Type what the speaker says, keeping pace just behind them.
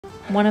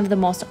One of the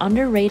most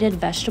underrated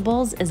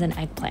vegetables is an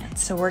eggplant.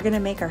 So we're gonna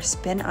make our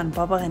spin on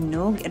Baba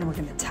Ghanouj and we're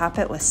gonna top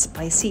it with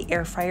spicy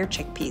air fryer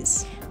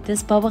chickpeas.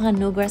 This Baba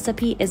Ghanouj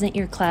recipe isn't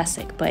your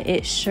classic, but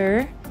it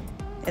sure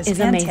It's is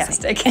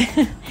fantastic.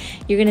 amazing.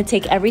 You're gonna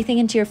take everything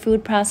into your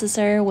food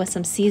processor with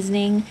some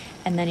seasoning,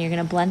 and then you're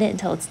gonna blend it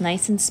until it's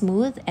nice and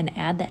smooth and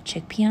add that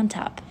chickpea on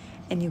top.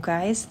 And you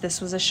guys,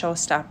 this was a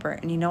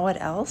showstopper. And you know what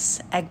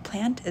else?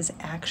 Eggplant is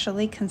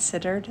actually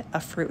considered a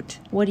fruit.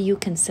 What do you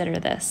consider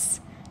this?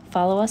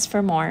 Follow us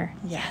for more.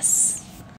 Yes.